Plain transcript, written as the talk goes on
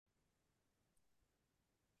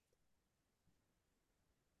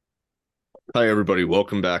Hi, everybody.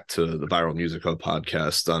 Welcome back to the Viral Music Hub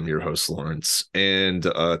podcast. I'm your host, Lawrence. And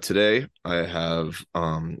today I have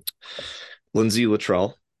Lindsay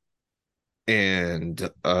Littrell and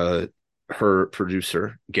her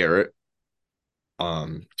producer, Garrett.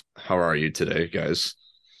 How are you today, guys?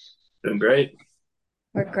 Doing great.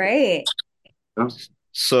 We're great. Oh,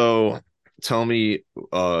 So tell me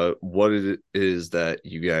what it is that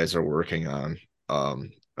you guys are working on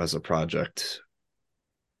as a project.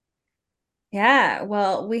 Yeah,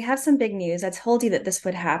 well, we have some big news. I told you that this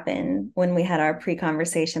would happen when we had our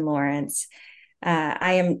pre-conversation, Lawrence.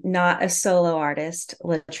 I am not a solo artist,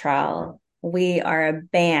 Littrell. We are a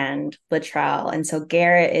band, Littrell. And so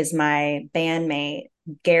Garrett is my bandmate.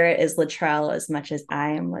 Garrett is Littrell as much as I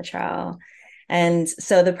am Littrell. And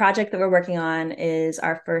so the project that we're working on is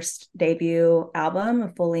our first debut album, a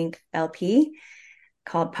full-length LP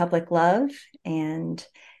called Public Love. And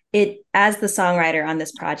it, as the songwriter on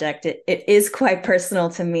this project, it is quite personal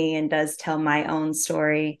to me and does tell my own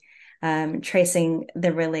story, tracing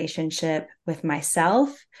the relationship with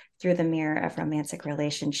myself through the mirror of romantic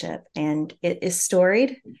relationship. And it is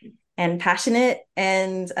storied and passionate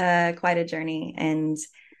and quite a journey. And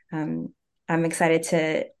um, I'm excited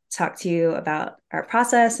to talk to you about our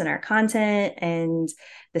process and our content and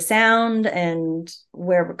the sound and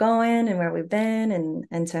where we're going and where we've been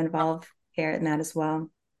and to involve Garrett in that as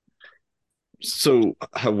well. So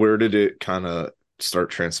where did it kind of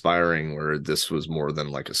start transpiring where this was more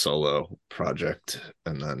than like a solo project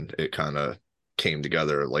and then it kind of came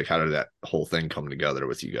together? Like how did that whole thing come together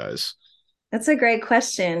with you guys? That's a great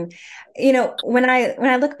question. You know, when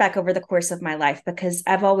I look back over the course of my life, because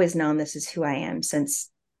I've always known this is who I am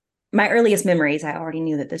since my earliest memories, I already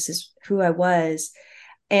knew that this is who I was.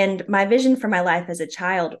 And my vision for my life as a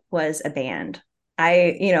child was a band.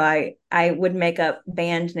 I would make up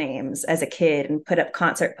band names as a kid and put up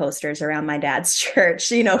concert posters around my dad's church,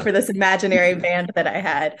 for this imaginary band that I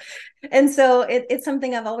had. And so it's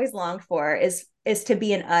something I've always longed for is to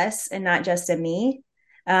be an us and not just a me.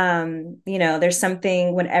 There's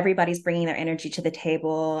something when everybody's bringing their energy to the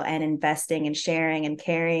table and investing and sharing and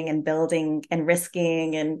caring and building and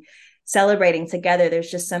risking and celebrating together,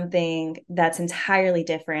 there's just something that's entirely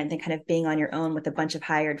different than kind of being on your own with a bunch of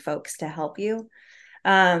hired folks to help you.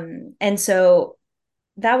 And so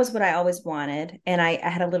that was what I always wanted. And I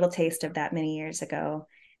had a little taste of that many years ago,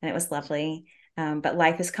 and it was lovely. But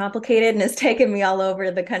life is complicated and has taken me all over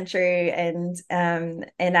the country, and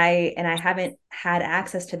I haven't had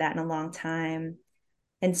access to that in a long time.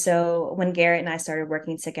 And so when Garrett and I started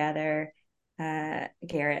working together,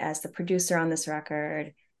 Garrett as the producer on this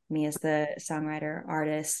record, me as the songwriter,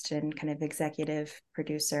 artist, and kind of executive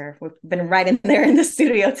producer. We've been right in there in the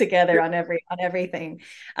studio together on everything.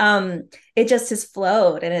 It just has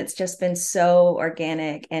flowed, and it's just been so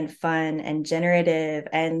organic and fun and generative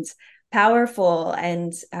and powerful.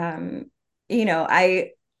 And you know,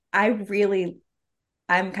 I really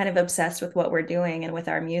I'm kind of obsessed with what we're doing and with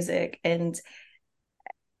our music. And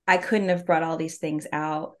I couldn't have brought all these things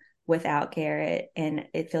out without Garrett. And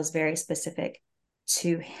it feels very specific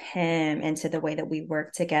to him and to the way that we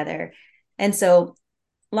work together. And so,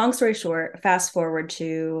 long story short, fast forward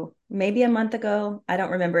to maybe a month ago. I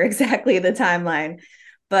don't remember exactly the timeline,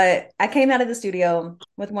 but I came out of the studio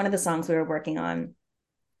with one of the songs we were working on,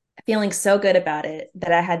 feeling so good about it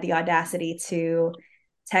that I had the audacity to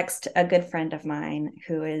text a good friend of mine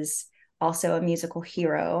who is also a musical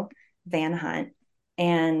hero, Van Hunt,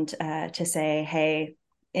 and to say, hey,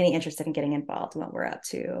 any interest in getting involved in what we're up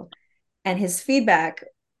to? And his feedback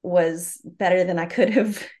was better than I could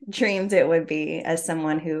have dreamed it would be, as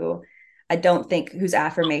someone who I don't think there's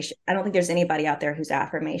anybody out there whose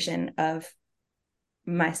affirmation of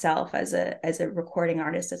myself as a recording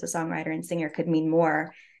artist, as a songwriter and singer could mean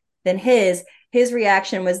more than his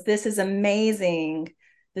reaction was, this is amazing,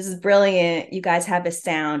 this is brilliant, you guys have a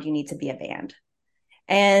sound, you need to be a band.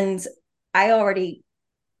 And I already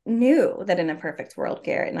knew that in a perfect world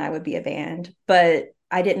Garrett and I would be a band, but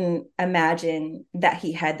I didn't imagine that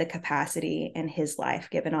he had the capacity in his life,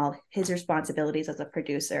 given all his responsibilities as a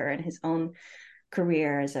producer and his own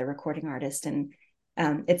career as a recording artist and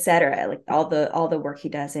etc. Like all the work he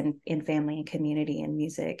does in family and community and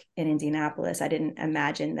music in Indianapolis. I didn't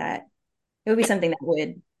imagine that it would be something that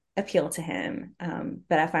would appeal to him.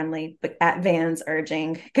 But I finally, but at Van's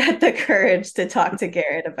urging, got the courage to talk to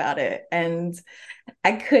Garrett about it. And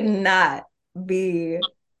I could not be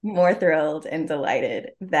more thrilled and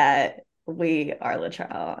delighted that we are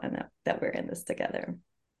Littrell and that we're in this together.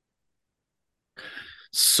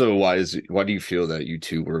 So why do you feel that you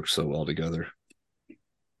two work so well together?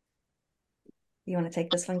 You want to take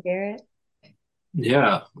this one, Garrett?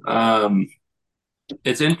 Yeah.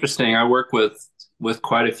 It's interesting. I work with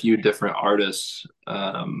quite a few different artists,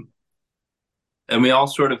 and we all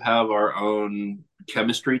sort of have our own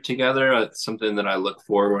chemistry together. It's something that I look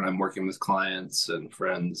for when I'm working with clients and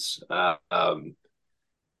friends. But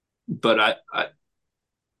I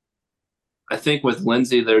think with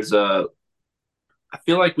Lindsay, I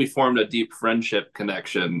feel like we formed a deep friendship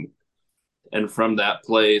connection, and from that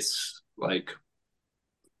place, like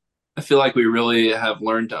I feel like we really have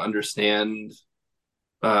learned to understand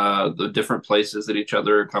the different places that each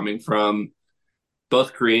other are coming from,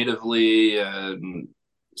 both creatively and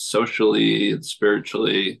socially and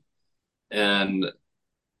spiritually. And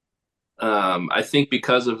I think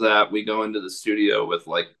because of that, we go into the studio with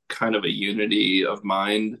like kind of a unity of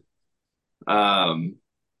mind. Um,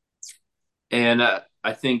 and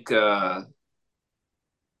I think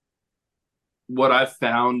what I've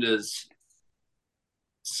found is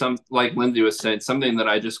like Lindsay was saying, something that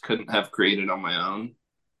I just couldn't have created on my own.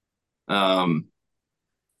 Um,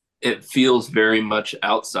 it feels very much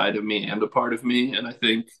outside of me and a part of me. And I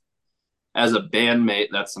think as a bandmate,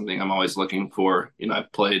 that's something I'm always looking for. You know,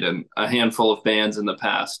 I've played in a handful of bands in the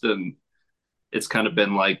past, and it's kind of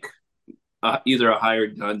been like either a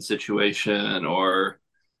hired gun situation or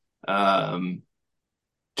um,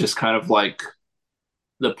 just kind of like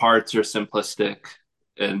the parts are simplistic,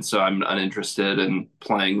 and so I'm uninterested in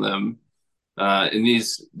playing them. And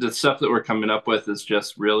the stuff that we're coming up with is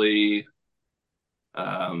just really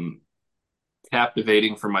um,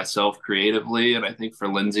 captivating for myself creatively, and I think for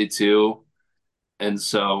Lindsay too. And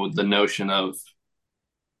so the notion of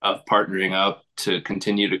partnering up to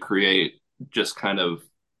continue to create just kind of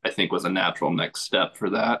I think was a natural next step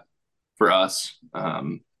for that for us.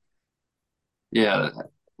 Yeah,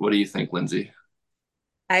 what do you think, Lindsay?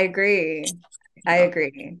 I agree. I Yeah.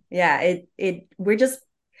 agree. Yeah,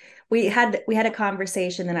 we had a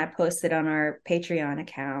conversation that I posted on our Patreon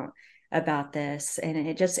account about this, and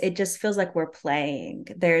it just feels like we're playing.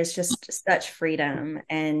 There's just such freedom,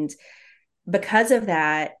 and because of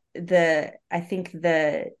that, I think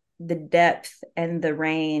the depth and the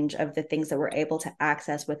range of the things that we're able to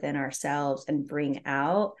access within ourselves and bring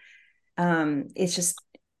out, it's just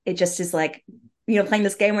it just is like, playing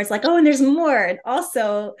this game where it's like, oh, and there's more, and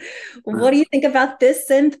also, what do you think about this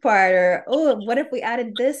synth part, or oh, what if we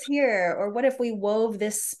added this here, or what if we wove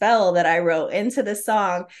this spell that I wrote into the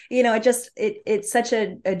song? It's such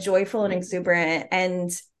a joyful and exuberant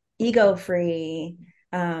and ego free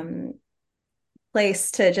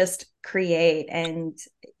place to just create. And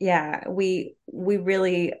yeah, we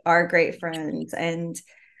really are great friends, and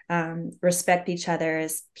respect each other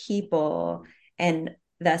as people, and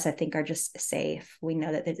thus I think are just safe. We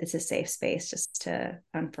know that it's a safe space just to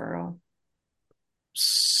unfurl.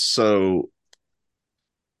 So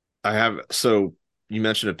so you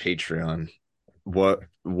mentioned a Patreon. What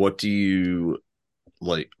do you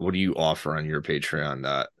what do you offer on your Patreon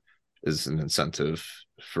that is an incentive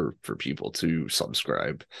for people to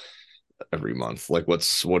subscribe every month? Like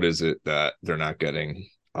what is it that they're not getting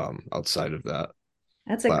outside of that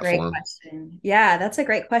That's a great platform? question. Yeah, that's a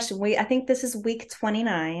great question. I think this is week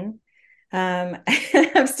 29.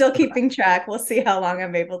 I'm still keeping track. We'll see how long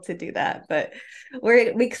I'm able to do that, but we're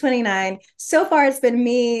at week 29. So far, it's been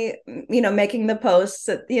me, making the posts,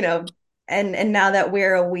 and now that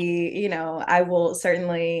we're a I will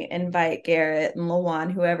certainly invite Garrett and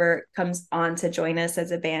Lawan, whoever comes on to join us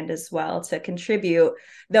as a band as well, to contribute,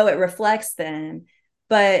 though it reflects them.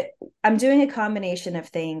 But I'm doing a combination of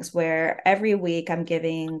things where every week I'm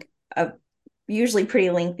giving a usually pretty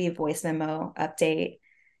lengthy voice memo update,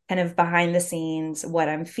 kind of behind the scenes, what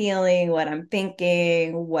I'm feeling, what I'm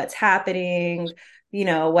thinking, what's happening,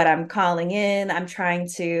 what I'm calling in. I'm trying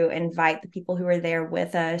to invite the people who are there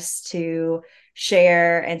with us to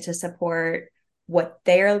share and to support what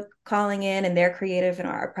they're calling in and their creative and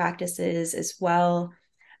art practices as well.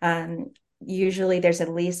 Um, Usually there's at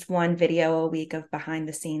least one video a week of behind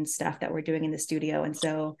the scenes stuff that we're doing in the studio. And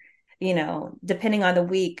so, depending on the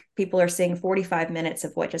week, people are seeing 45 minutes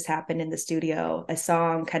of what just happened in the studio, a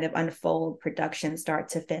song kind of unfold, production start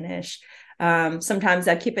to finish. Sometimes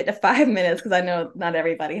I keep it to 5 minutes because I know not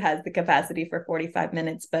everybody has the capacity for 45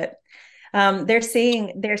 minutes, but they're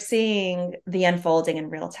seeing the unfolding in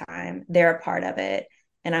real time. They're a part of it.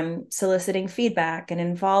 And I'm soliciting feedback and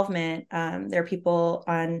involvement. There are people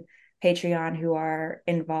on Patreon who are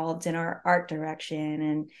involved in our art direction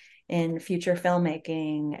and in future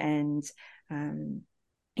filmmaking, and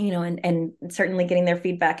and certainly getting their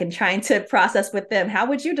feedback and trying to process with them, how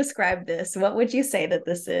would you describe this, what would you say that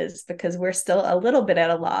this is, because we're still a little bit at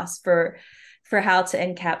a loss for how to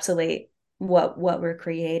encapsulate what we're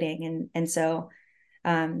creating. And so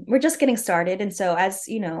we're just getting started. And so as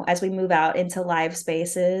you know, as we move out into live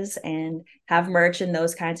spaces and have merch and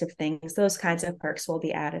those kinds of things, those kinds of perks will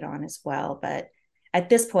be added on as well. But at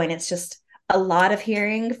this point, it's just a lot of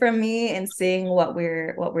hearing from me and seeing what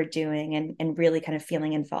we're doing, and really kind of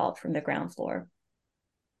feeling involved from the ground floor.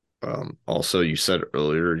 Also, you said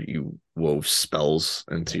earlier you wove spells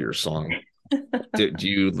into your song. Do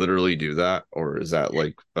you literally do that, or is that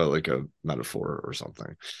like a metaphor or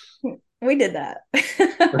something? We did that.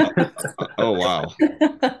 Oh, oh wow.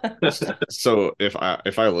 So if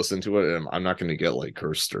I listen to it, I'm not going to get like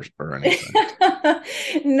cursed or anything.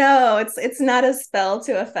 No, it's not a spell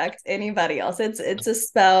to affect anybody else. It's a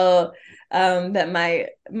spell that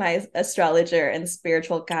my astrologer and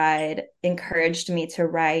spiritual guide um, encouraged me to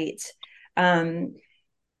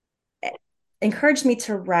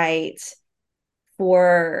write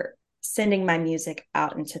for sending my music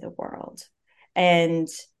out into the world. And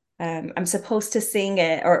I'm supposed to sing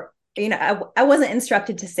it, or I wasn't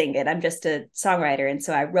instructed to sing it. I'm just a songwriter, and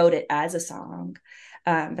so I wrote it as a song,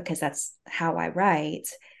 because that's how I write.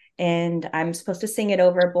 And I'm supposed to sing it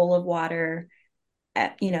over a bowl of water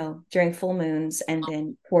during full moons, and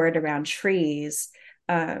then pour it around trees,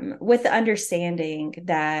 with the understanding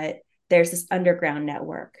that there's this underground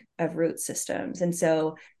network of root systems. And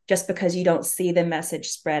so just because you don't see the message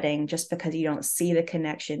spreading, just because you don't see the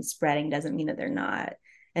connection spreading, doesn't mean that they're not.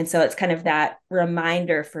 And so it's kind of that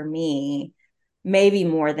reminder for me, maybe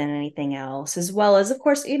more than anything else, as well as, of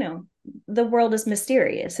course, the world is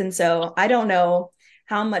mysterious. And so I don't know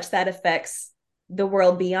how much that affects the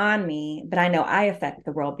world beyond me, but I know I affect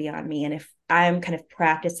the world beyond me. And if I'm kind of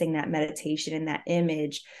practicing that meditation and that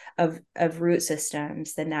image of root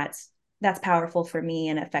systems, then that's powerful for me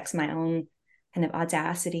and affects my own kind of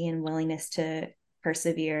audacity and willingness to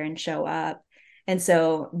persevere and show up. And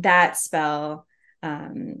so that spell,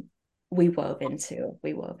 we wove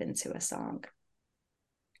into a song.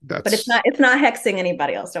 But it's That's not hexing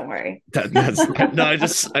anybody else, don't worry. that's no, I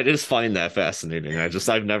just find that fascinating.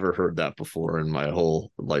 I've never heard that before in my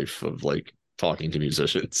whole life of like talking to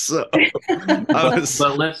musicians. So I was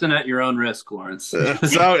But listen at your own risk, Lawrence. so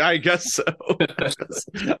I guess so.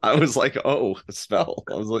 I was like, oh, a spell.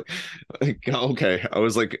 I was like, okay. I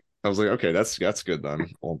was like, okay, that's good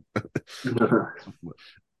then. Well,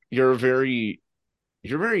 you're very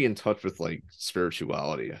you're very in touch with like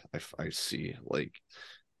spirituality. I see. Like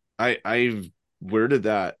I where did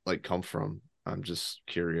that like come from? I'm just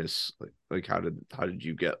curious. Like how did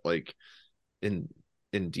you get like in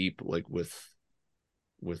in deep like with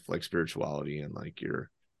like spirituality and like your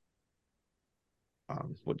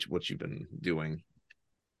what you've been doing?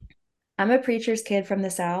 I'm a preacher's kid from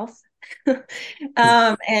the South.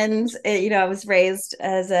 And I was raised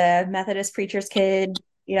as a Methodist preacher's kid.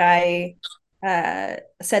 I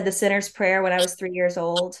said the sinner's prayer when I was 3 years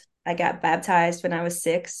old. I got baptized when I was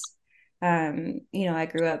 6. I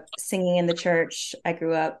grew up singing in the church. I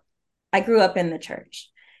grew up in the church,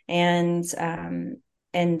 and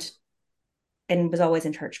and and was always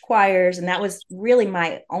in church choirs, and that was really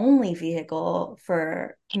my only vehicle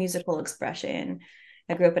for musical expression.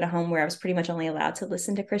 I grew up in a home where I was pretty much only allowed to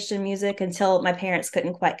listen to Christian music until my parents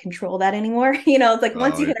couldn't quite control that anymore. It's like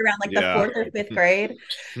once you Oh hit around like the yeah. fourth or fifth grade,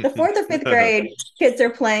 the fourth or fifth grade, kids are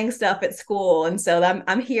playing stuff at school. And so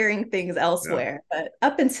I'm hearing things Yeah. elsewhere. But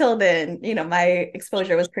up until then, my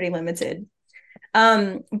exposure was pretty limited.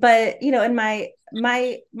 But in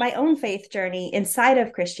my own faith journey inside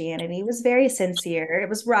of Christianity was very sincere. It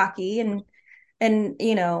was rocky, and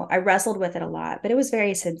I wrestled with it a lot, but it was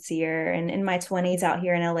very sincere. And in my 20s out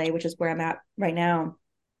here in LA, which is where I'm at right now,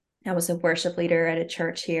 I was a worship leader at a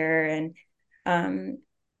church here, and um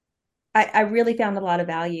I really found a lot of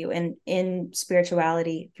value in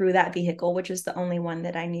spirituality through that vehicle, which is the only one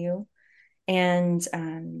that I knew. And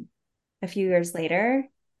a few years later,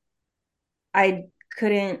 I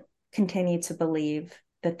couldn't continue to believe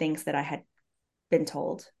the things that I had been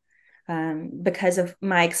told, because of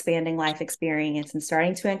my expanding life experience and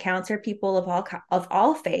starting to encounter people of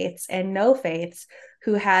all faiths and no faiths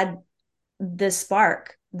who had the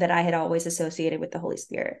spark that I had always associated with the Holy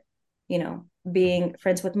Spirit. Being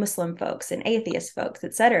friends with Muslim folks and atheist folks,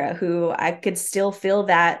 etc., who I could still feel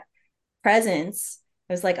that presence.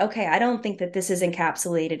 I was like, okay, I don't think that this is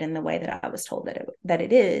encapsulated in the way that I was told that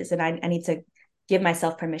it is, and I need to give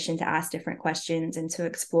myself permission to ask different questions and to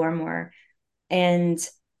explore more. And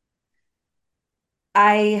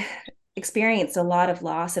I experienced a lot of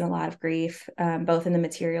loss and a lot of grief, both in the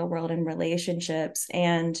material world and relationships,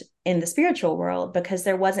 and in the spiritual world, because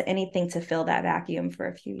there wasn't anything to fill that vacuum for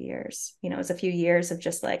a few years. It was a few years of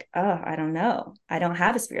just like, oh, I don't know. I don't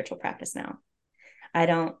have a spiritual practice now. I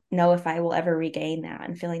don't know if I will ever regain that,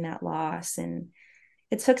 and feeling that loss. And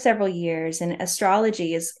it took several years. And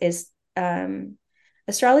astrology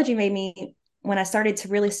made me, when I started to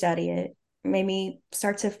really study it, made me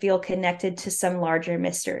start to feel connected to some larger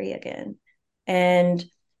mystery again. And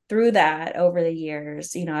through that, over the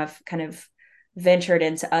years, I've kind of ventured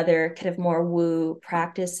into other kind of more woo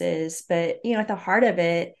practices. But, at the heart of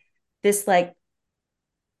it, this like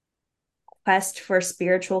quest for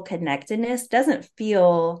spiritual connectedness doesn't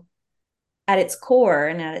feel at its core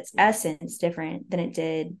and at its essence different than it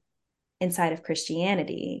did inside of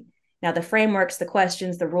Christianity. Now, the frameworks, the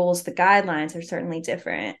questions, the rules, the guidelines are certainly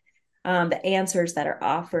different. The answers that are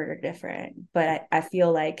offered are different. But I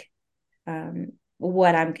feel like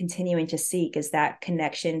what I'm continuing to seek is that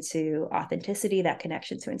connection to authenticity, that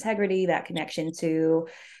connection to integrity, that connection to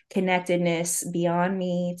connectedness beyond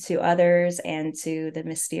me to others, and to the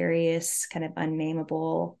mysterious kind of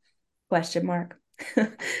unnameable question mark.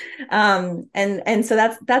 And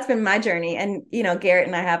so that's been my journey. And Garrett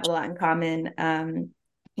and I have a lot in common. I'm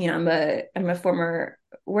a former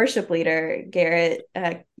worship leader. Garrett,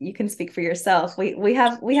 you can speak for yourself. We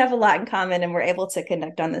have a lot in common, and we're able to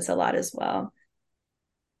connect on this a lot as well.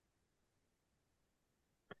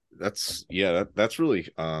 That's really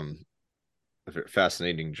a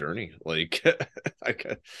fascinating journey. Like,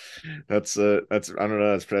 that's I don't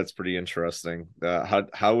know, that's pretty interesting.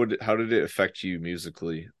 How did it affect you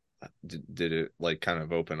musically? Did it like kind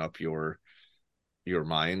of open up your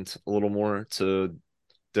mind a little more to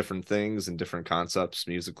different things and different concepts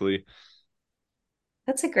musically?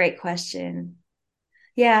 That's a great question.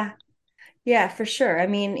 Yeah, yeah, for sure. I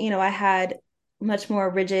mean, I had much more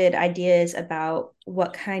rigid ideas about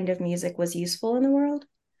what kind of music was useful in the world,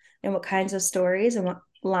 and what kinds of stories and what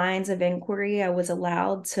lines of inquiry I was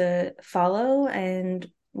allowed to follow, and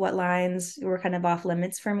what lines were kind of off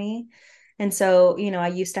limits for me. And so, I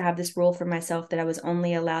used to have this rule for myself that I was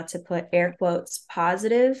only allowed to put air quotes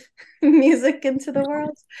positive music into the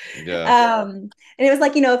world. Yeah. And it was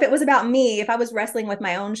like, if it was about me, if I was wrestling with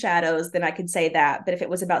my own shadows, then I could say that. But if it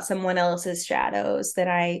was about someone else's shadows, then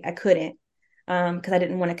I couldn't, because I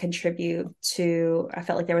didn't want to contribute to, I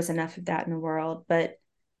felt like there was enough of that in the world. But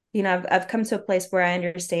I've come to a place where I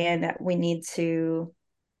understand that we need to,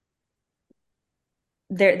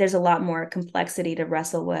 there's a lot more complexity to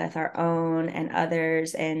wrestle with our own and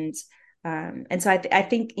others. And so I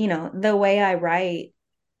think, the way I write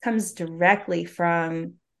comes directly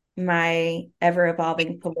from my ever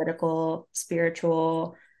evolving political,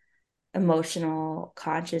 spiritual, emotional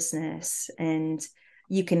consciousness. And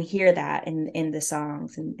you can hear that in the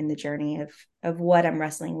songs and in the journey of what I'm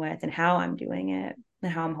wrestling with and how I'm doing it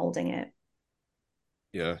and how I'm holding it.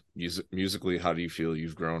 Yeah. Musically, how do you feel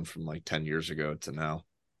you've grown from like 10 years ago to now?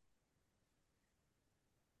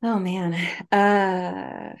 Oh man.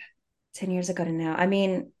 Uh 10 years ago to now. I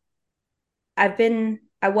mean, I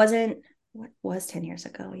wasn't, what was 10 years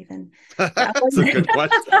ago even? I That's a wasn't, good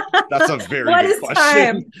question. That's a very what good is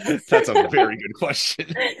time? question. That's a very good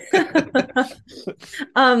question.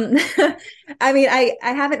 um I mean, I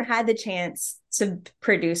haven't had the chance to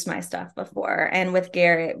produce my stuff before, and with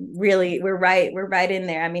Garrett, really, we're right in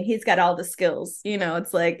there. I mean, he's got all the skills.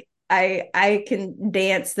 It's like I can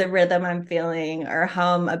dance the rhythm I'm feeling or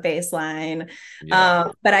hum a bass line,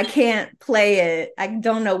 Yeah. but I can't play it. I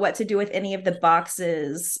don't know what to do with any of the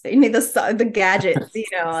boxes, any of the gadgets.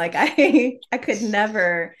 Like I could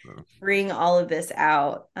never bring all of this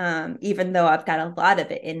out, even though I've got a lot of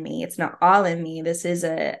it in me. It's not all in me. This is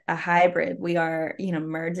a hybrid. We are,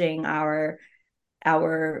 merging our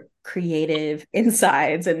creative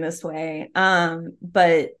insides in this way.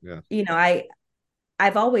 But Yeah.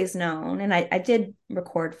 I've always known, and I did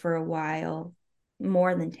record for a while,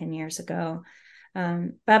 more than 10 years ago.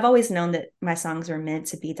 But I've always known that my songs were meant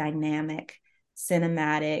to be dynamic,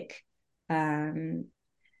 cinematic, um,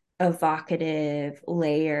 evocative,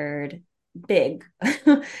 layered, big.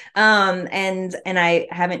 And I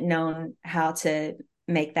haven't known how to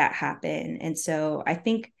make that happen. And so I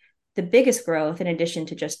think the biggest growth, in addition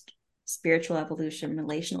to just spiritual evolution,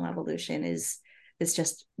 relational evolution, is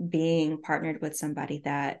just being partnered with somebody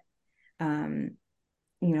that um,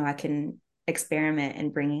 I can experiment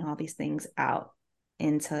and bringing all these things out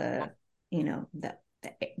into,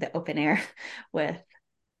 the open air with.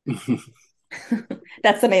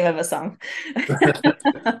 That's the name of a song.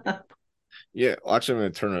 Yeah. Well, actually, I'm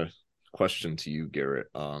going to turn a question to you, Garrett.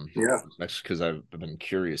 Yeah. Next, because I've been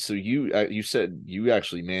curious. So you said you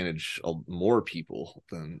actually manage more people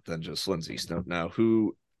than just Lindsay. So now,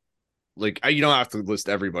 who, like, you don't have to list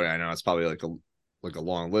everybody. I know it's probably like a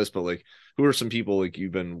long list, but like, who are some people like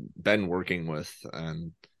you've been working with,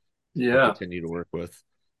 and or Yeah. continue to work with?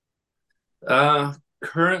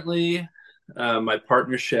 Currently, my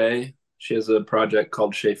partner Shay, she has a project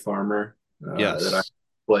called Shay Farmer that I Yes.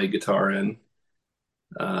 play guitar in.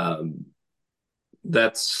 Um,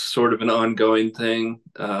 that's sort of an ongoing thing.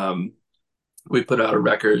 We put out a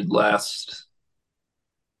record last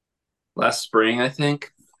spring, I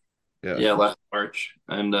think. Yeah. Yeah, last March,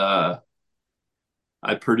 and I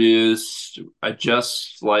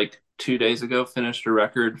just like 2 days ago finished a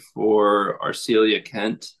record for Arcelia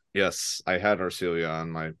Kent. Yes, I had Arcelia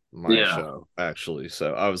on my Yeah, show actually.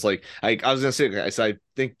 So I was like, I was gonna say, I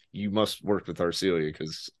think you must work with Arcelia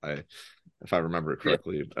because if I remember it yeah,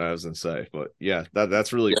 correctly, I was gonna say, but yeah,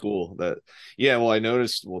 that's really yeah, cool. Yeah, well, I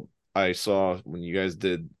noticed, well, I saw when you guys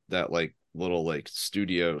did that like little like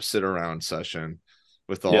studio sit around session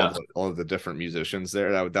with yeah, all of the different musicians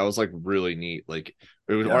there. That was like really neat. Like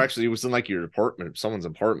it was, or yeah. actually, it was in like your apartment, someone's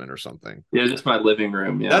apartment or something. Yeah, just my living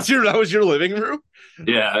room. Yeah, That was your living room.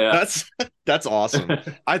 yeah, yeah. That's that's awesome.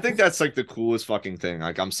 I think that's like the coolest fucking thing.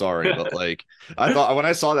 Like, I'm sorry, but like, I thought when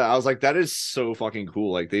I saw that, I was like, that is so fucking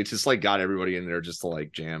cool. Like, they just like got everybody in there just to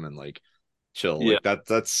like jam and like chill. Yeah, Like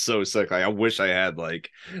that's so sick. Like, I wish I had like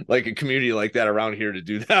a community like that around here to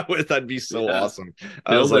do that with. That'd be so yeah. awesome.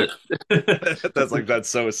 I was Build like, it. that's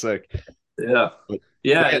so sick. Yeah, But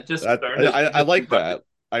yeah. man, It just started I just like by that.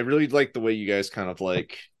 I really like the way you guys kind of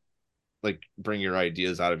like bring your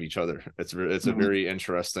ideas out of each other. It's a Mhm. very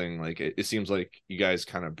interesting, like it seems like you guys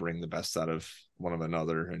kind of bring the best out of one of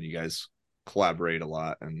another, and you guys collaborate a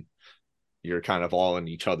lot, and you're kind of all in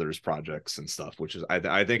each other's projects and stuff, which is I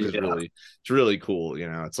think is Yeah, really, it's really cool.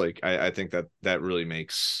 It's like I think that really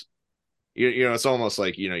makes it's almost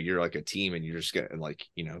like you're like a team, and you're just getting like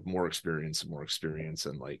more experience and more experience,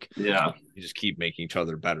 and like yeah, you just keep making each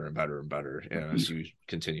other better and better and better, as you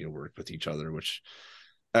continue to work with each other, which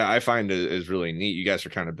I find is really neat. You guys are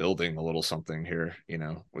kind of building a little something here,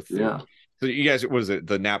 with the. yeah, So you guys, was it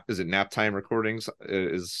the nap? Is it nap time recordings?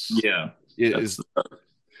 yeah. That's Is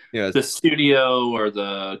yeah. the studio or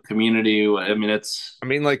the community. I mean, it's I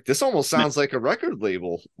mean, like this almost sounds like a record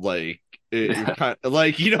label. Like you're yeah, kind of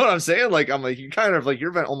like, you know what I'm saying? Like I'm like, you kind of like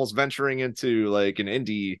you're almost venturing into like an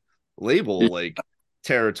indie label like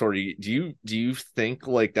territory. Do you think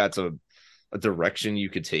like that's a direction you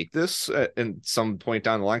could take this at some point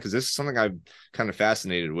down the line? Because this is something I'm kind of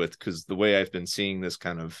fascinated with, because the way I've been seeing this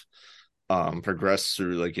kind of progress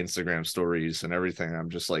through like Instagram stories and everything, I'm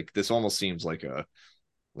just like, this almost seems like a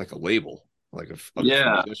label, like of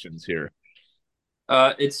yeah. musicians here.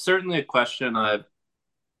 It's certainly a question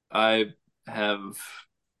I have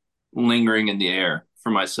lingering in the air for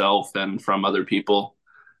myself and from other people.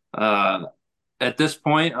 Uh, at this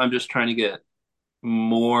point, I'm just trying to get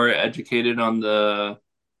more educated on the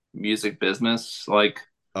music business. Like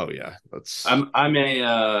Oh yeah, that's I'm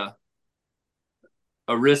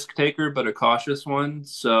a risk taker, but a cautious one.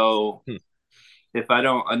 So hmm. if I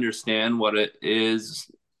don't understand what it is,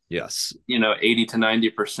 Yes. 80 to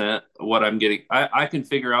 90% what I'm getting, I can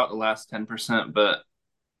figure out the last 10%, but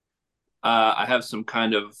I have some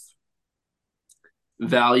kind of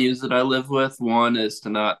values that I live with. One is to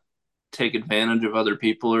not take advantage of other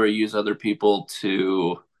people or use other people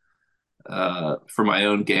to for my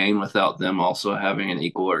own gain without them also having an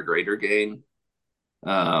equal or greater gain.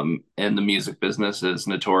 And the music business is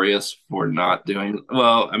notorious for not doing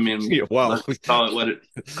well. I mean, Yeah, well, let's call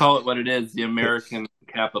it what it is. The American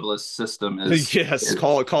capitalist system yes,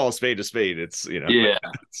 call a spade a spade. It's yeah,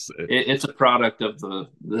 it's it's a product of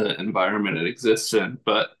the environment it exists in.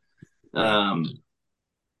 But yeah. um,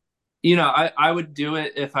 I would do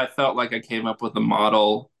it if I felt like I came up with a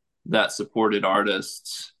model that supported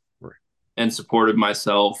artists Right. and supported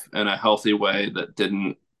myself in a healthy way that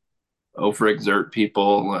didn't overexert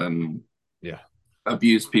people and Yeah.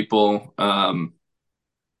 abuse people.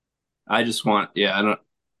 I just want, yeah, I don't,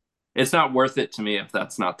 it's not worth it to me if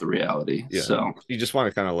that's not the reality. Yeah. So, You just want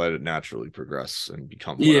to kind of let it naturally progress and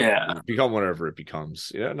yeah, become whatever it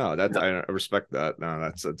becomes. Yeah, no, that's yeah, I respect that. No,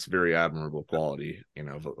 that's very admirable quality,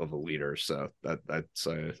 of a leader. So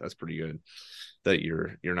that's pretty good that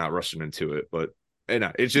you're not rushing into it. But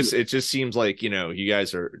it just seems like, you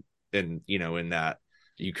guys are in that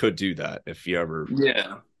you could do that if you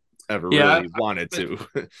yeah, ever yeah. really wanted to.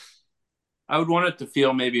 I would want it to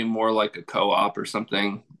feel maybe more like a co-op or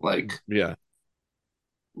something, like Yeah,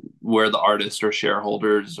 where the artists are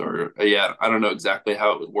shareholders, or yeah, I don't know exactly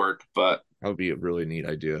how it would work, but that would be a really neat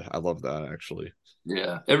idea. I love that actually.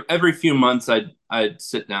 yeah, every few months I'd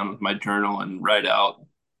sit down with my journal and write out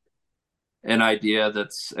an idea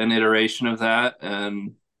that's an iteration of that,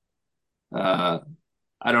 and uh,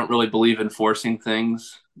 I don't really believe in forcing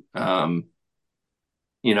things. Um,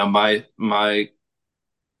 my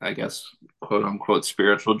I guess quote unquote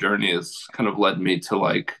spiritual journey has kind of led me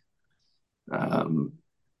to um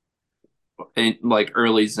like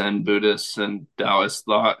early Zen Buddhist and Taoist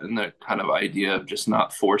thought, and the kind of idea of just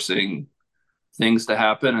not forcing things to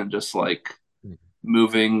happen and just like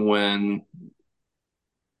moving when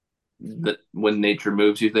nature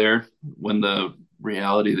moves you there, when the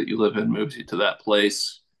reality that you live in moves you to that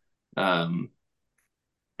place, um,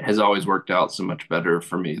 has always worked out so much better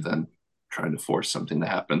for me than trying to force something to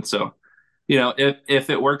happen. So, if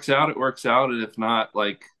it works out, it works out, and if not,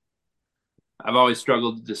 like I've always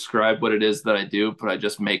struggled to describe what it is that I do, but I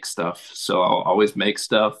just make stuff. So I'll always make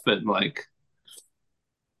stuff, and like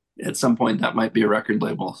at some point that might be a record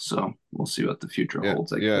label. So we'll see what the future Yeah,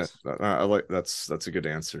 holds, I yeah. guess. I like that's a good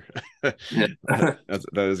answer. Yeah.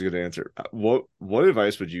 That is a good answer. What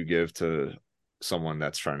advice would you give to someone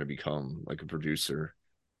that's trying to become like a producer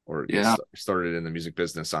or get Yeah. started in the music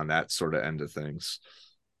business on that sort of end of things?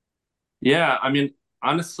 Yeah. I mean,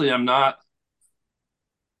 honestly, I'm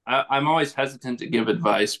always hesitant to give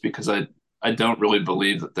advice because I don't really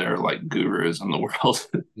believe that there are like gurus in the world.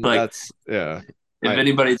 Like That's yeah. if I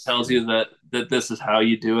anybody tells you that this is how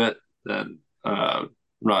you do it, then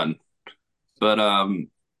run. But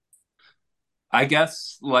I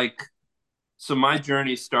guess like so my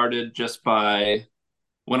journey started just by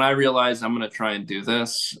when I realized I'm going to try and do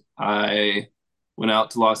this. I went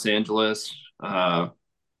out to Los Angeles.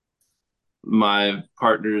 My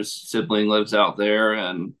partner's sibling lives out there,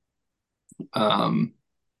 and um,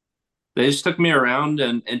 they just took me around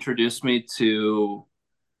and introduced me to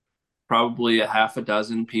probably a half a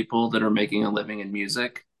dozen people that are making a living in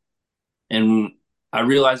music. And I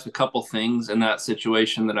realized a couple things in that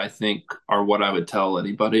situation that I think are what I would tell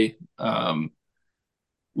anybody.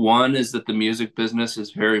 One is that the music business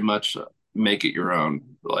is very much make it your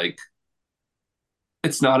own. Like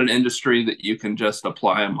it's not an industry that you can just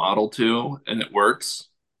apply a model to and it works.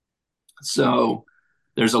 So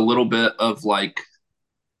there's a little bit of like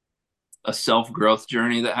a self growth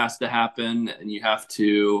journey that has to happen, and you have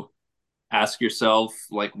to ask yourself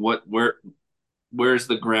like where's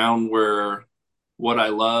the ground where what I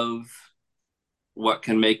love, what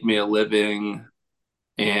can make me a living,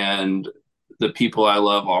 and the people I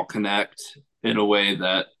love all connect in a way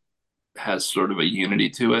that has sort of a unity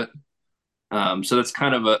to it. So that's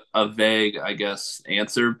kind of a vague, I guess,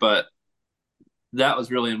 answer, but that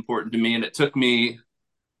was really important to me. And it took me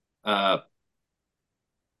uh,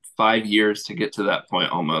 5 years to get to that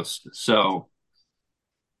point almost. So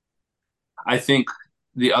I think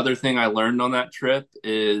the other thing I learned on that trip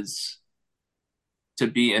is to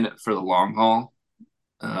be in it for the long haul,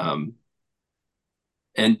 um,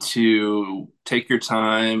 and to take your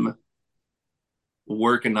time,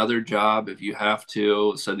 work another job if you have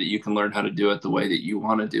to, so that you can learn how to do it the way that you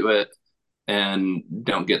want to do it, and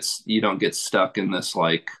don't get stuck in this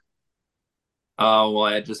like, oh well,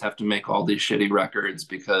 I just have to make all these shitty records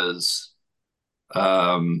because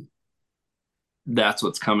um, that's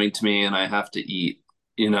what's coming to me and I have to eat.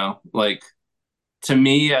 Like to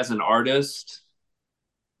me as an artist,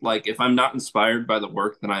 like if I'm not inspired by the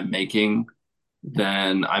work that I'm making,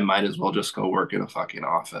 then I might as well just go work in a fucking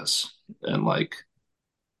office. And like,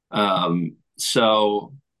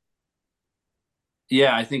 so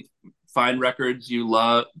yeah, I think find records you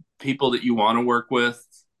love, people that you want to work with,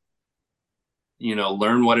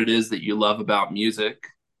 learn what it is that you love about music,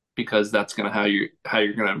 because that's going to how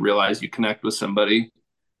you're going to realize you connect with somebody.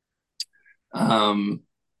 Um,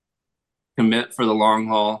 Commit for the long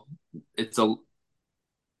haul. It's a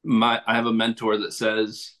my I have a mentor that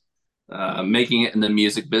says making it in the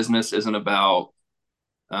music business isn't about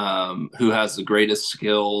who has the greatest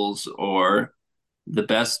skills or the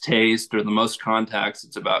best taste or the most contacts.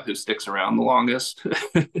 It's about who sticks around the longest.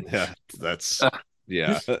 Yeah, that's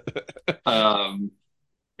yeah. um,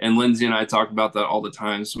 and Lindsay and I talk about that all the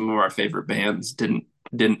time. Some of our favorite bands didn't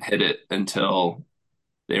hit it until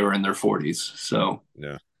they were in their 40s. So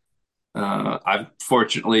Yeah. I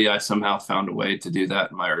somehow found a way to do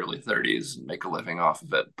that in my early 30s and make a living off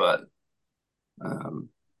of it. But um,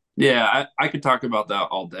 yeah, I could talk about that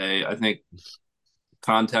all day. I think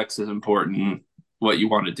context is important. What you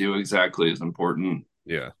want to do exactly is important.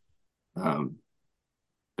 Yeah. Um,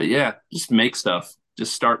 but yeah, just make stuff.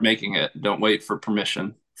 Just start making it. Don't wait for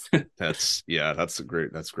permission. That's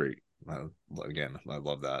great. Again, I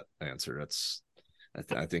love that answer.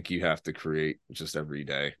 I think you have to create just every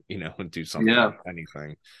day, and do something, Yeah,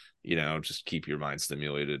 anything, just keep your mind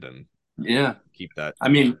stimulated and yeah. keep that I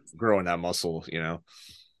mean, growing that muscle,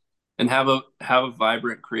 and have a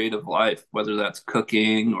vibrant creative life, whether that's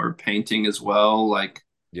cooking or painting as well. Like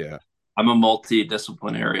Yeah. I'm a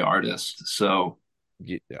multidisciplinary artist. So,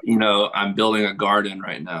 Yeah. I'm building a garden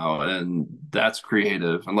right now, and that's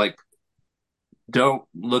creative. And like, don't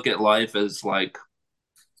look at life as like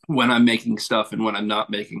when I'm making stuff and when I'm not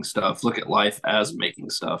making stuff. Look at life as making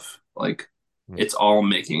stuff. Like,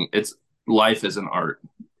 Mm, it's life is an art,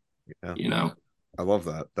 yeah. you know? I love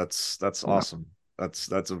that. That's Yeah. awesome.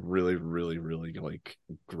 That's a really, really, really like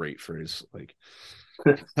great phrase. Like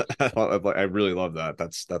I really love that.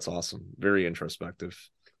 That's awesome. Very introspective.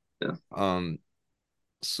 Yeah. Um,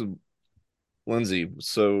 so Lindsay,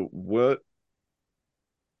 so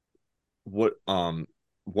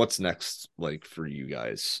what's next like for you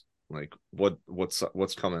guys? Like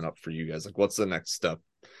what's coming up for you guys? Like what's the next step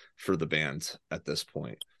for the band at this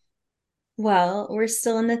point? Well, we're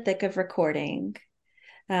still in the thick of recording.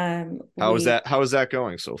 We How is that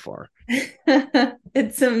going so far?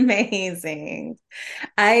 it's amazing.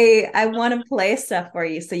 I want to play stuff for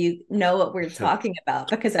you so you know what we're talking about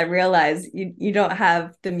because I realize you don't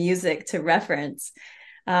have the music to reference.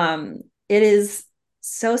 It is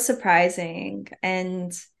so surprising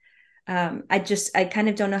and I kind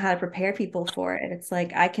of don't know how to prepare people for it. It's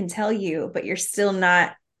like I can tell you, but you're still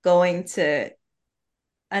not going to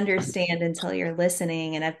understand until you're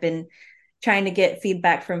listening. And I've been trying to get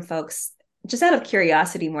feedback from folks just out of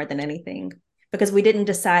curiosity more than anything, because we didn't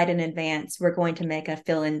decide in advance we're going to make a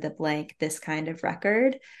fill in the blank this kind of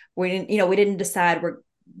record. We didn't decide we're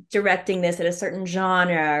directing this at a certain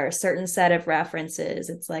genre or a certain set of references.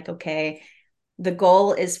 It's like, okay, the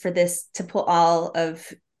goal is for this to pull all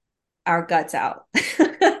of our guts out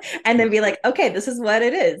and then be like, okay, this is what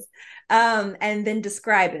it is. And then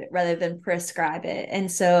describe it rather than prescribe it.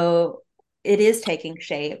 And so it is taking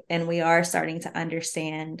shape, and we are starting to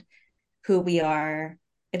understand who we are,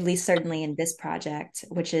 at least certainly in this project,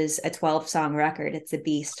 which is a 12-song record. It's a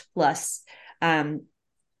beast plus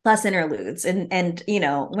interludes. And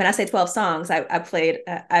when I say 12 songs, I played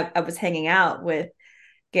I was hanging out with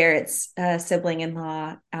Garrett's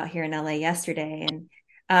sibling-in-law out here in LA yesterday,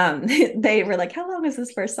 and they were like, "How long is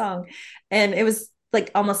this first song?" And it was like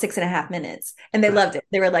almost 6.5 minutes, and they loved it.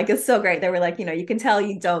 They were like, "It's so great." They were like, "You can tell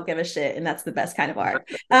you don't give a shit, and that's the best kind of art."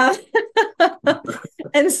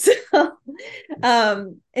 And so,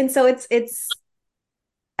 it's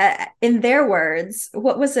in their words.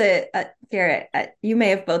 What was it, Garrett? You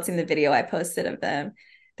may have both seen the video I posted of them.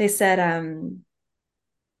 They said, um,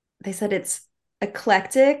 they said it's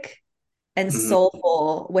eclectic and Mhm.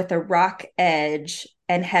 soulful with a rock edge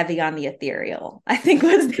and heavy on the ethereal, I think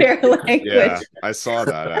was their language. Yeah, I saw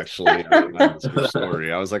that actually on your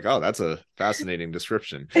story. I was like, oh, that's a fascinating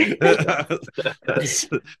description. It's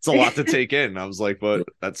a lot to take in. I was like, but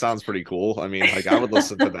that sounds pretty cool. I mean, like I would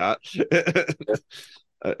listen to that.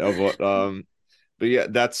 But but yeah,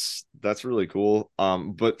 that's really cool.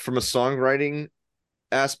 But from a songwriting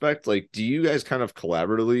aspect, like, do you guys kind of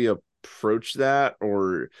collaboratively approach that,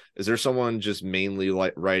 or is there someone just mainly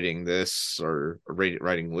like writing this or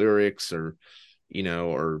writing lyrics, or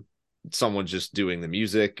or someone just doing the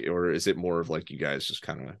music, or is it more of like you guys just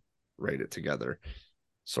kind of write it together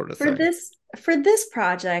sort of For thing? this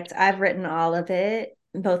project, I've written all of it,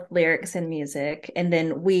 both lyrics and music, and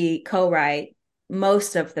then we co-write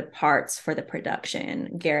most of the parts for the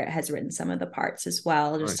production. Garrett has written some of the parts as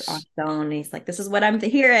well, just on Nice. his own. He's like, "This is what I'm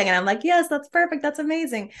hearing," and I'm like, "Yes, that's perfect. That's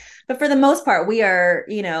amazing." But for the most part, we are,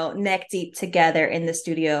 neck deep together in the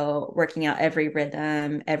studio, working out every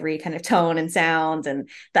rhythm, every kind of tone and sound, and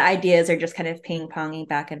the ideas are just kind of ping ponging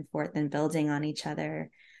back and forth and building on each other.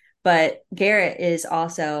 But Garrett is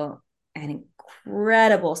also an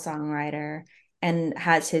incredible songwriter and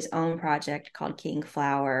has his own project called King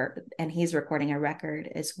Flower, and he's recording a record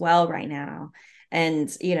as well right now. And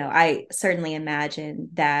I certainly imagine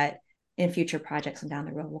that in future projects and down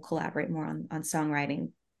the road we'll collaborate more on songwriting.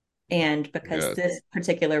 And because Yeah. this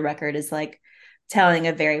particular record is like telling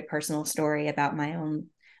a very personal story about my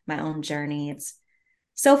own journey, it's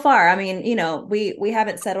so far, I mean, we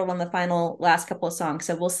haven't settled on the final last couple of songs,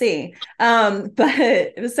 so we'll see.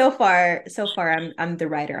 But so far I'm the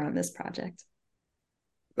writer on this project.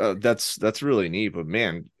 That's really neat, but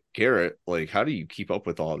man, Garrett, like, how do you keep up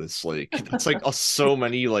with all this? Like, that's like so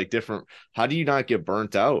many like different. How do you not get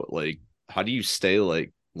burnt out? Like, how do you stay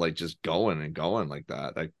like just going and going like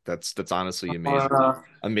that? Like, that's honestly Uh,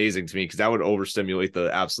 amazing to me, because that would overstimulate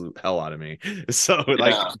the absolute hell out of me. So,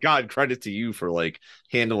 like, yeah, God, credit to you for like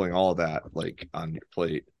handling all that like on your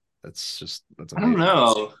plate. That's I don't amazing.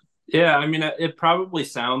 know. Yeah, I mean, it probably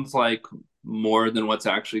sounds like more than what's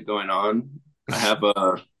actually going on. I have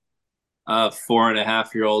a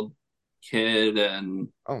 4.5-year-old kid, and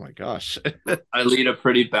Oh my gosh. I lead a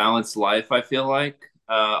pretty balanced life, I feel like.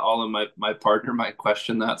 All of my partner might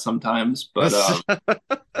question that sometimes, but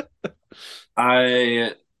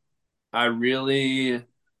I I really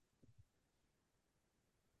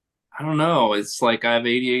I don't know. It's like I have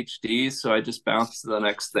ADHD, so I just bounce to the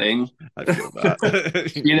next thing. I feel that.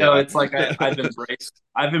 Yeah. It's like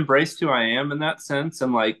I've embraced who I am in that sense,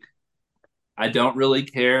 and like I don't really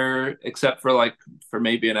care except for like for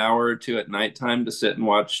maybe an hour or two at nighttime to sit and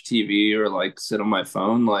watch TV or like sit on my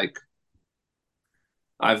phone. Like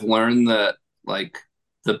I've learned that like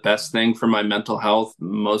the best thing for my mental health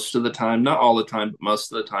most of the time, not all the time, but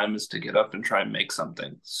most of the time is to get up and try and make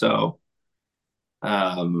something. So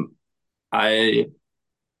um I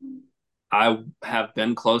I have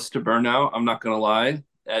been close to burnout. I'm not gonna lie.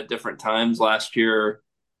 At different times last year,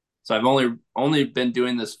 so I've only been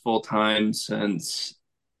doing this full time since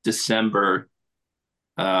December.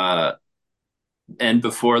 Uh, and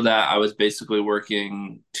before that, I was basically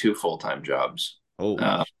working two full-time jobs. Holy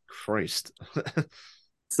Uh, Christ.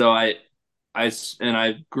 so I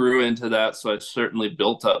grew into that. So I certainly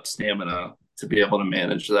built up stamina to be able to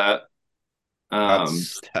manage that. Um,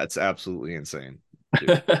 That's absolutely insane,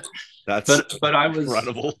 dude. but That's but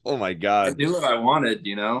incredible. Oh my I God. knew what I wanted,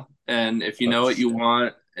 you know. And if you know what That's you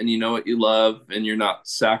want and you know what you love and you're not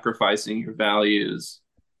sacrificing your values,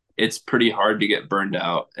 it's pretty hard to get burned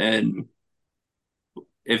out. And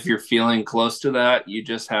if you're feeling close to that, you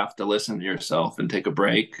just have to listen to yourself and take a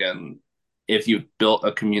break. And if you've built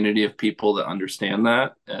a community of people that understand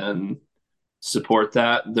that and support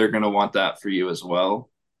that, they're going to want that for you as well.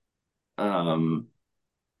 Um,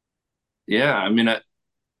 yeah, I mean,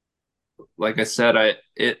 like I said,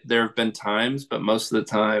 there have been times, but most of the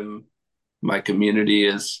time, my community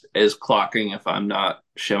is clocking if I'm not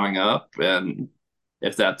showing up, and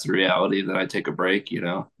if that's the reality, then I take a break. You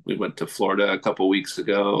know, we went to Florida a couple weeks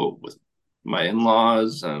ago with my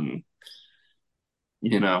in-laws, and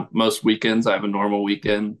most weekends I have a normal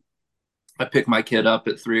weekend. I pick my kid up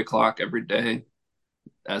at 3 o'clock every day,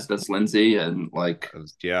 as does Lindsay, and like,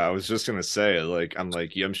 yeah, I was just gonna say, like, I'm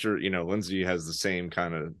like, yeah, I'm sure, Lindsay has the same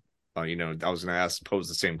kind of, I was gonna pose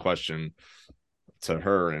the same question to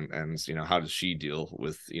her, and how does she deal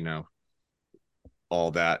with,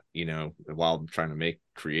 all that, while trying to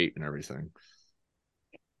create and everything.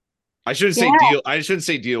 I shouldn't say Yeah. deal. I shouldn't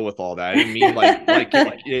say deal with all that. I didn't mean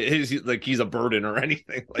he's a burden or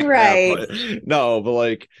anything like that. Right. But no, but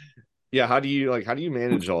like, yeah, how do you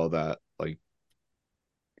manage all of that? Like,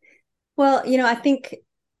 Well, I think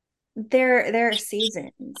there are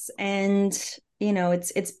seasons, and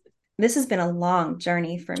it's this has been a long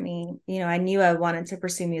journey for me. I knew I wanted to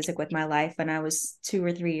pursue music with my life when I was 2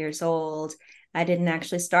 or 3 years old. I didn't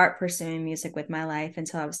actually start pursuing music with my life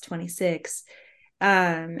until I was 26,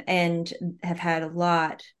 and have had a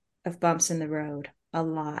lot of bumps in the road, a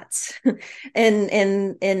lot,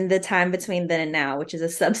 in the time between then and now, which is a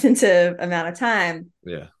substantive amount of time.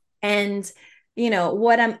 yeah, And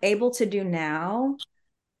what I'm able to do now,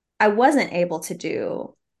 I wasn't able to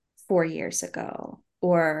do 4 years ago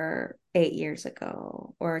or 8 years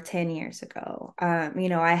ago or 10 years ago.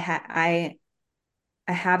 I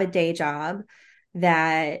have a day job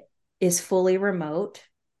that is fully remote,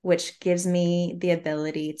 which gives me the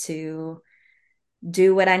ability to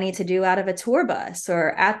do what I need to do out of a tour bus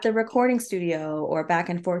or at the recording studio or back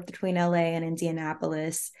and forth between LA and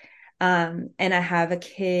Indianapolis. And I have a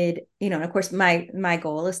kid, and of course my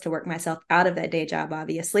goal is to work myself out of that day job,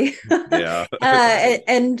 obviously. yeah,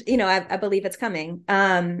 And I believe it's coming.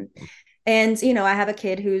 And I have a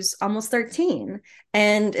kid who's almost 13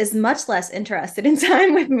 and is much less interested in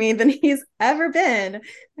time with me than he's ever been.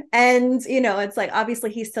 And it's like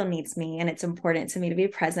obviously he still needs me, and it's important to me to be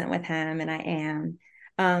present with him, and I am.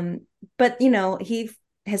 But he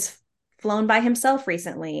has flown by himself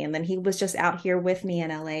recently, and then he was just out here with me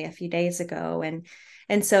in LA a few days ago,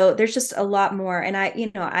 and so there's just a lot more. And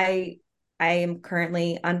I am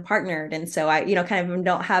currently unpartnered, and so I kind of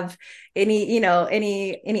don't have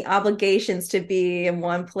any obligations to be in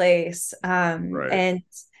one place. right.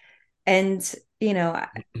 And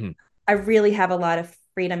I really have a lot of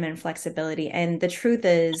freedom and flexibility, and the truth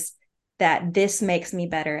is that this makes me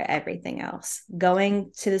better at everything else.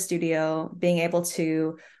 Going to the studio, being able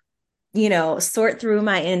to sort through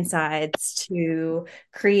my insides to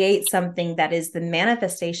create something that is the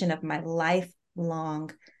manifestation of my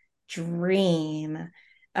lifelong dream,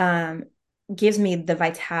 um, gives me the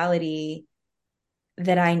vitality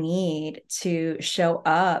that I need to show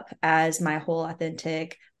up as my whole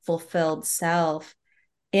authentic, fulfilled self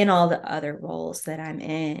in all the other roles that I'm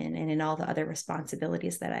in and in all the other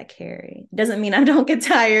responsibilities that I carry. Doesn't mean I don't get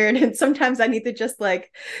tired. And sometimes I need to just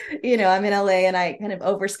like, I'm in LA and I kind of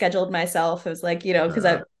overscheduled myself. It was like, because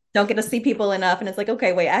I don't get to see people enough. And it's like,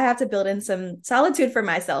 okay, wait, I have to build in some solitude for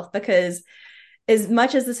myself, because as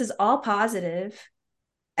much as this is all positive,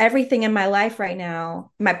 everything in my life right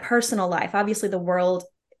now, my personal life, obviously the world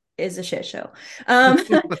is a shit show. Um,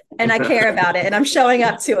 and I care about it and I'm showing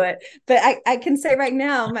up to it. But I can say right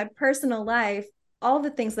now, my personal life, all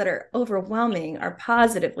the things that are overwhelming are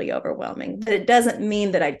positively overwhelming, but it doesn't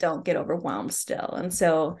mean that I don't get overwhelmed still. And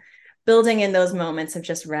so building in those moments of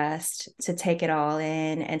just rest to take it all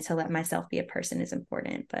in and to let myself be a person is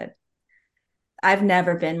important. But I've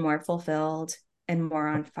never been more fulfilled and more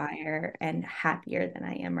on fire and happier than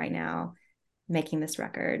I am right now making this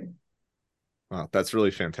record. Wow, that's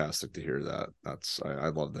really fantastic to hear that. I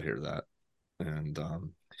love to hear that. And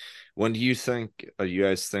when do you think you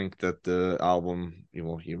guys think that the album you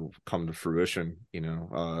will come to fruition?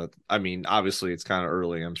 I mean, obviously it's kind of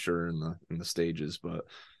early, I'm sure, in the stages, but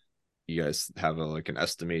you guys have like an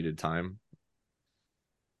estimated time?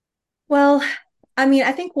 Well, I mean,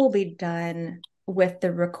 I think we'll be done with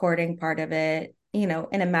the recording part of it, in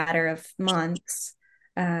a matter of months.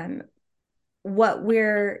 Um, what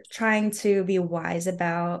we're trying to be wise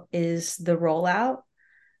about is the rollout,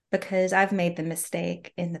 because I've made the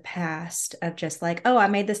mistake in the past of just like, oh, I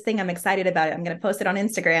made this thing, I'm excited about it, I'm going to post it on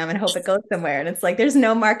Instagram and hope it goes somewhere. And it's like there's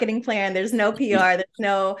no marketing plan, there's no PR,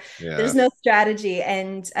 there's Yeah. no strategy.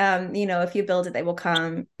 And if you build it, they will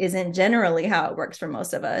come isn't generally how it works for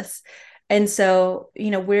most of us. And so,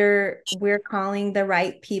 we're calling the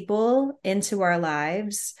right people into our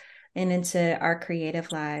lives and into our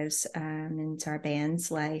creative lives, into our band's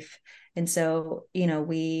life. And so,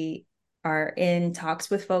 we are in talks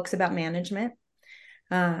with folks about management,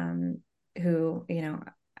 um, who,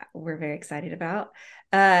 we're very excited about.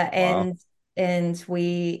 Wow. And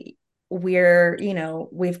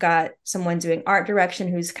we've got someone doing art direction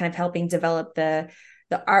who's kind of helping develop the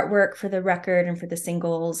artwork for the record and for the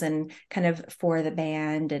singles and kind of for the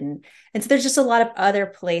band. And so there's just a lot of other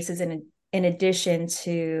places in addition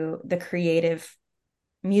to the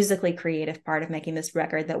musically creative part of making this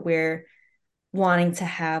record that we're wanting to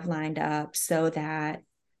have lined up, so that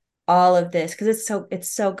all of this, because it's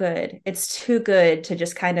so good, it's too good to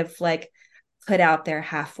just kind of like put out there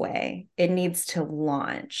halfway. It needs to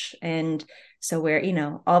launch. And so we're,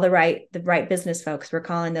 all the right business folks, we're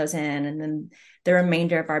calling those in. And then the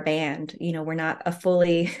remainder of our band, we're not a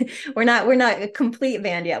fully we're not a complete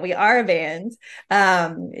band yet. We are a band.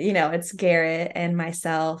 It's Garrett and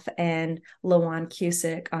myself and Lawan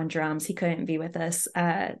Cusick on drums. He couldn't be with us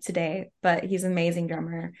today, but he's an amazing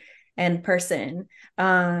drummer and person.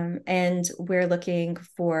 And we're looking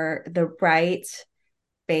for the right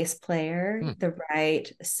bass player, Hmm. the right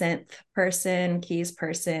synth person, keys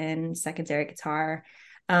person, secondary guitar,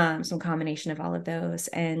 some combination of all of those.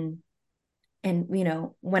 And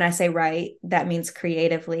when I say right, that means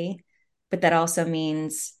creatively, but that also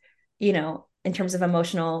means, in terms of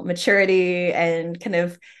emotional maturity and kind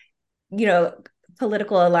of, you know,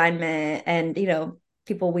 political alignment and,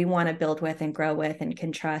 people we want to build with and grow with and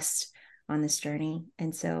can trust on this journey.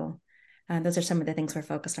 And so those are some of the things we're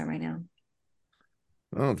focused on right now.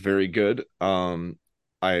 Oh, very good.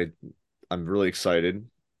 I I'm really excited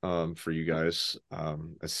for you guys.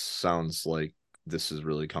 It sounds like this is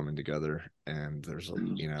really coming together, and there's a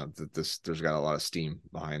this there's got a lot of steam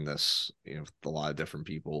behind this, with a lot of different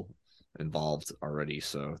people involved already.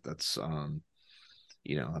 So that's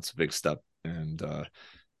a big step, and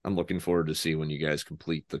I'm looking forward to see when you guys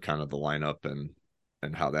complete the kind of the lineup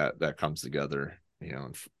and how that comes together,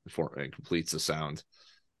 and completes the sound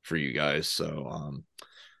for you guys. So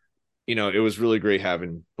it was really great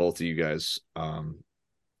having both of you guys.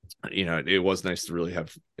 It was nice to really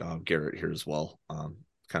have Garrett here as well.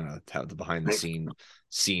 Kind of have the behind the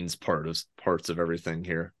scenes parts of everything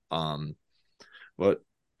here. But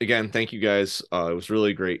again, thank you guys. It was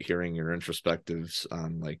really great hearing your introspectives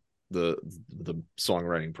on like the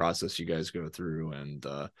songwriting process you guys go through, and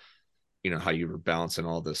how you were balancing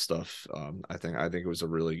all this stuff. I think it was a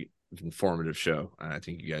really informative show, and I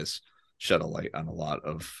think you guys shed a light on a lot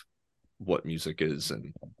of what music is,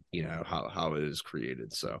 and how it is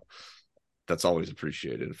created. So that's always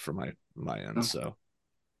appreciated from my end. So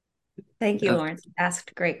Thank you, Yeah, Lawrence. You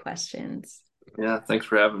asked great questions. yeah. Thanks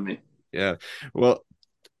for having me. yeah, well,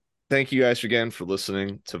 thank you guys again for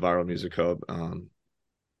listening to Viral Music Hub.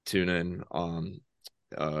 Tune in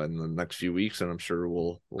in the next few weeks, and I'm sure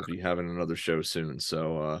we'll be having another show soon.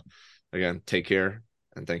 So again, take care,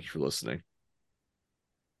 and thank you for listening.